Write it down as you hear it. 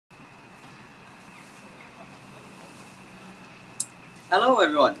Hello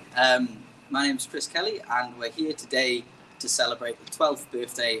everyone, my name's Chris Kelly and we're here today to celebrate the 12th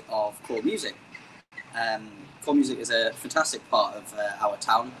birthday of Core Music. Core Music is a fantastic part of our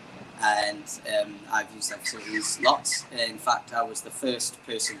town and I've used their facilities lots. In fact, I was the first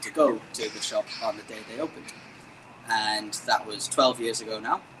person to go to the shop on the day they opened, and that was 12 years ago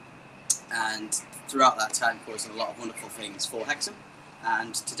now. And throughout that time, Core has done a lot of wonderful things for Hexham.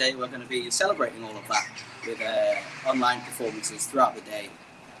 And today we're going to be celebrating all of that with online performances throughout the day,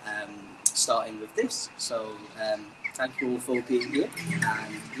 starting with this. So thank you all for being here.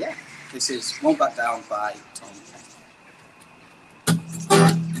 And yeah, this is Won't Back Down by Tom.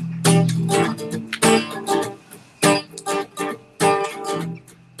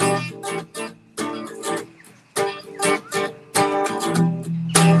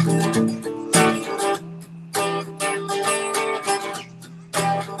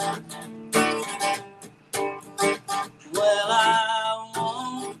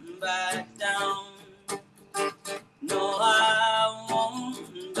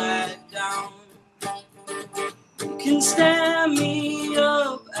 Stand me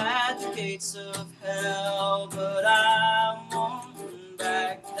up at the gates of hell, but I won't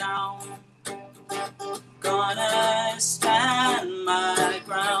back down. Gonna stand my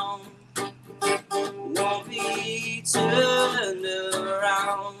ground, won't be turned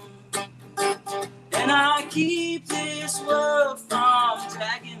around. And I keep this world from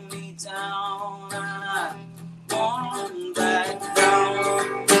dragging me down, and I won't back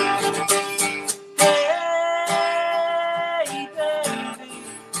down.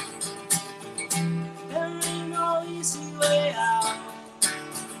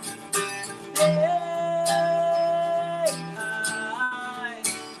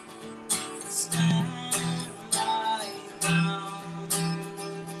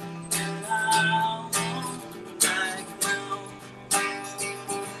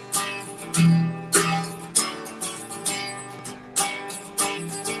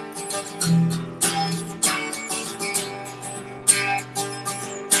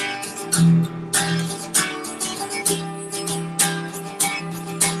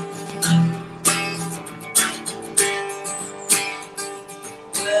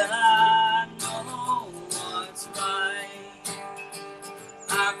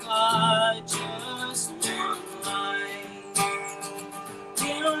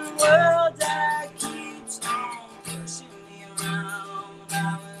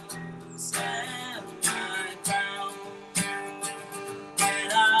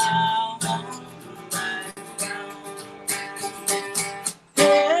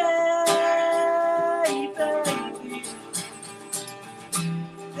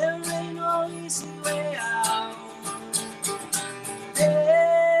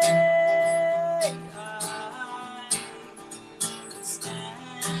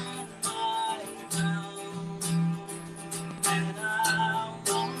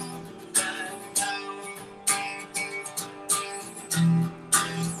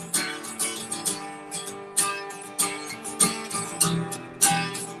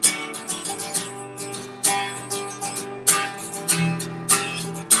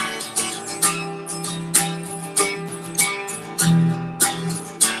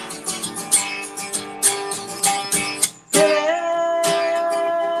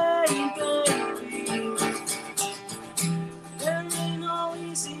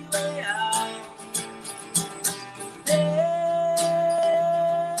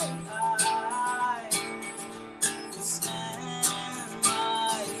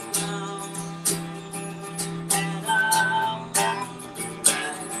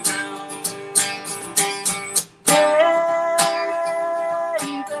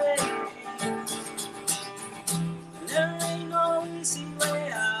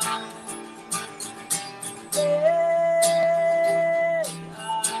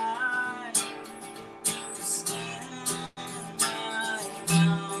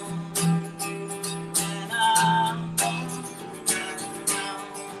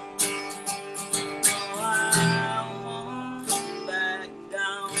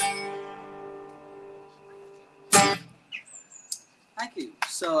 Thank you.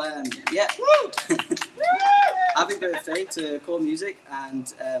 So, yeah, happy birthday to Core Music,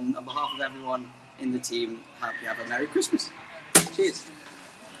 and on behalf of everyone in the team, hope you have a Merry Christmas. Cheers.